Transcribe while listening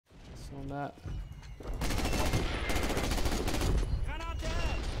on that.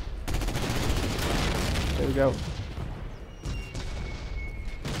 There we go.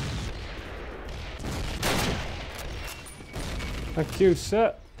 Thank you,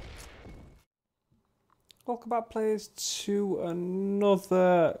 sir. Welcome back, players, to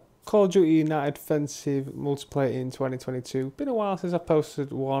another Call of Duty United Offensive multiplayer in 2022. Been a while since I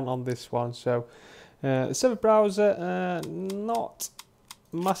posted one on this one, so the server browser not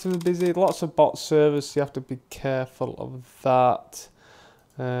massively busy. Lots of bot servers, so you have to be careful of that.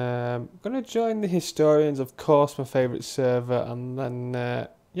 I'm going to join the Historians, of course, my favourite server, and then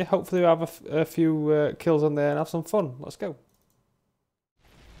yeah, hopefully we'll have a few kills on there and have some fun. Let's go.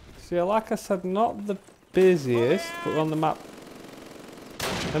 So yeah, like I said, not the busiest, but we're on the map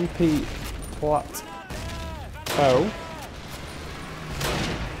MP Plateau.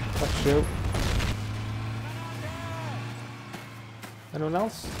 Let's shoot. Anyone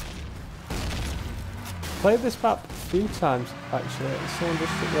else? Played this map a few times actually. There's someone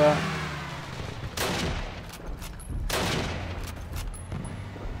just up there.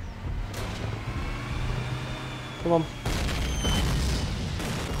 Come on.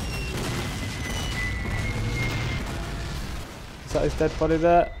 Is that his dead body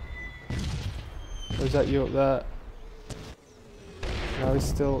there? Or is that you up there? No,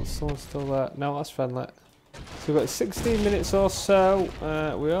 someone's still there. No, that's friendly. So we've got 16 minutes or so.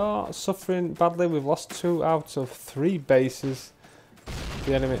 We are suffering badly. We've lost 2 out of 3 bases.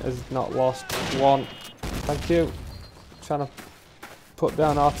 The enemy has not lost 1. Thank you. Trying to put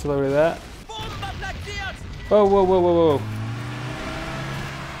down artillery there. Whoa, whoa, whoa, whoa, whoa.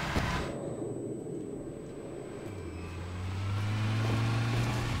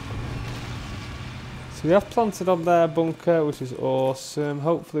 So we have planted on their bunker, which is awesome.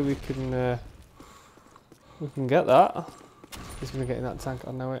 Hopefully we can get that. He's going to get in that tank,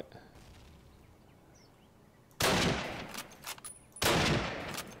 I know it.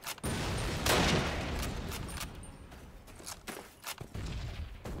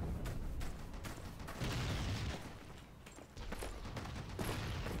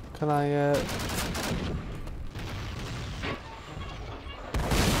 Can I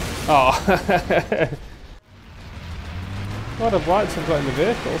Oh! What a blights I've got in the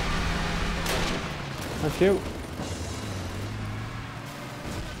vehicle. Thank you.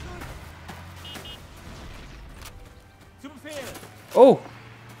 Oh!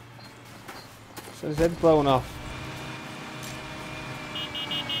 So his head blown off.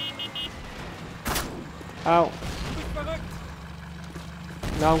 Ow.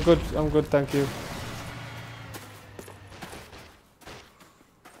 No, I'm good, thank you.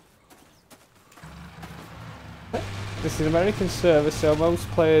 This is an American server, so most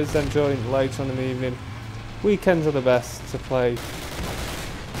players then join late on in the evening. Weekends are the best to play.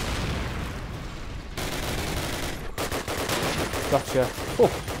 Gotcha.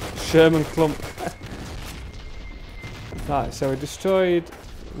 Oh, Sherman clump. Right, so we destroyed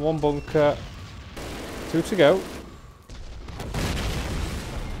 1 bunker. 2 to go.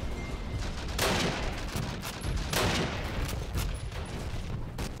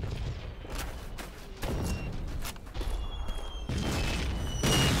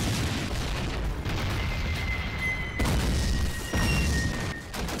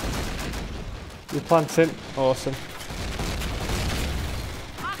 You're planting. Awesome.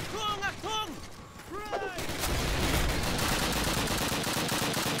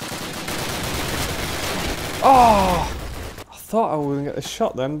 Oh! I thought I was going to get the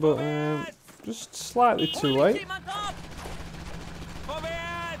shot then, but just slightly too late.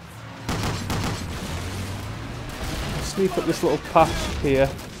 Sneak up this little patch here,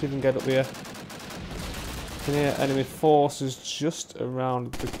 see if we can get up here. You can hear enemy forces just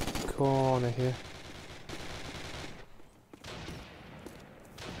around the corner here.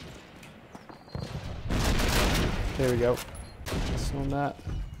 There we go. This on that.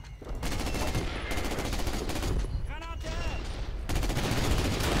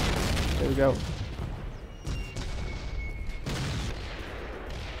 There we go.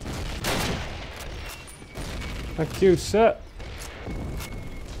 Thank you, sir.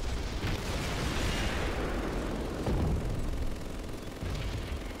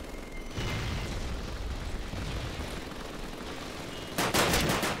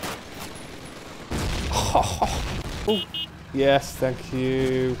 Oh, yes, thank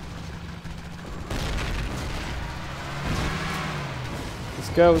you. Let's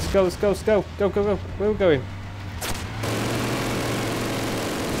go, let's go, let's go, let's go. Go, go, go. Where are we going?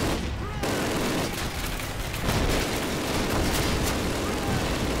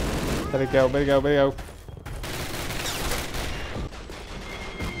 Better go, better go, better go.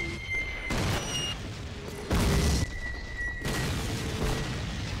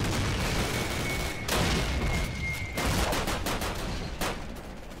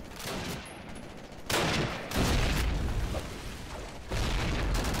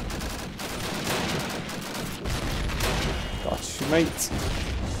 mate.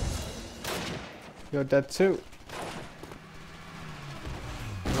 You're dead too.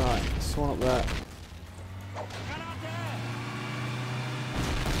 Right, there's one up there.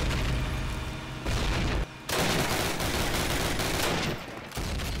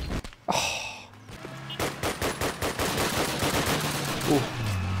 Oh.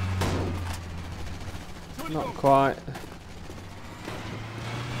 Not quite.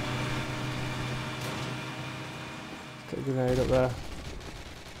 Get a grenade up there.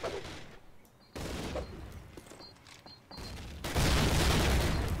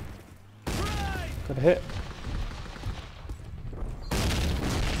 Got a hit.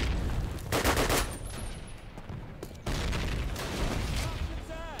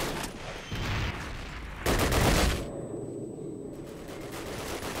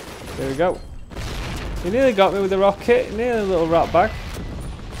 There we go. You nearly got me with the rocket. Nearly a little rat bag.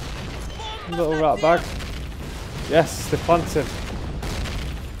 Little rat bag. Yes, they planted.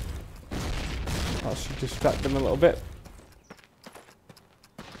 That should distract them a little bit.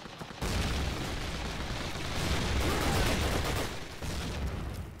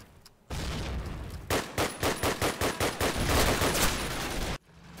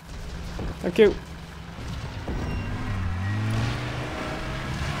 Thank you.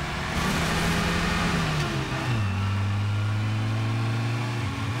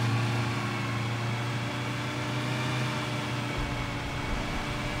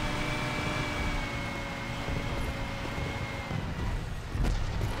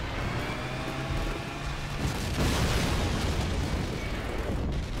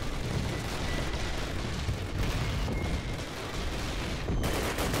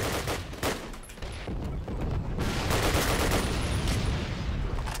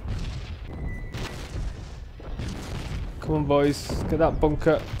 Come on, boys, get that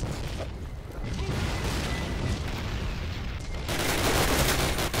bunker.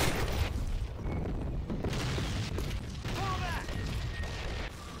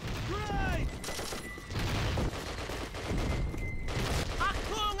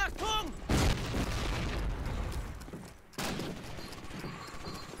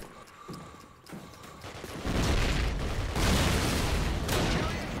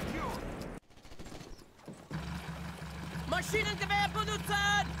 Maschinengewehr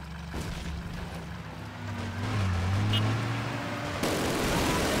benutzen!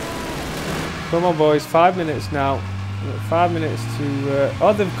 Come on, boys, 5 minutes now. We've got 5 minutes to...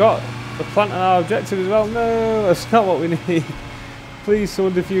 oh, they've got the plant on our objective as well. No, that's not what we need. Please,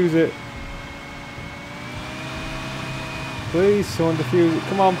 someone defuse it. Please, someone defuse it.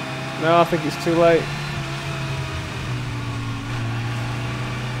 Come on. No, I think it's too late.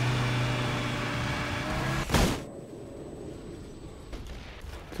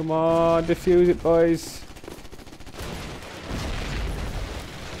 Come on, defuse it, boys.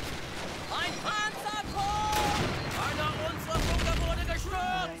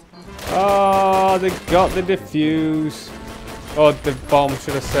 Oh, they got the defuse. Or the bomb,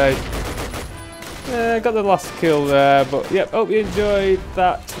 should I say. Got the last kill there, but yep, hope you enjoyed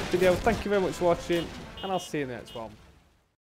that video. Thank you very much for watching, and I'll see you in the next one.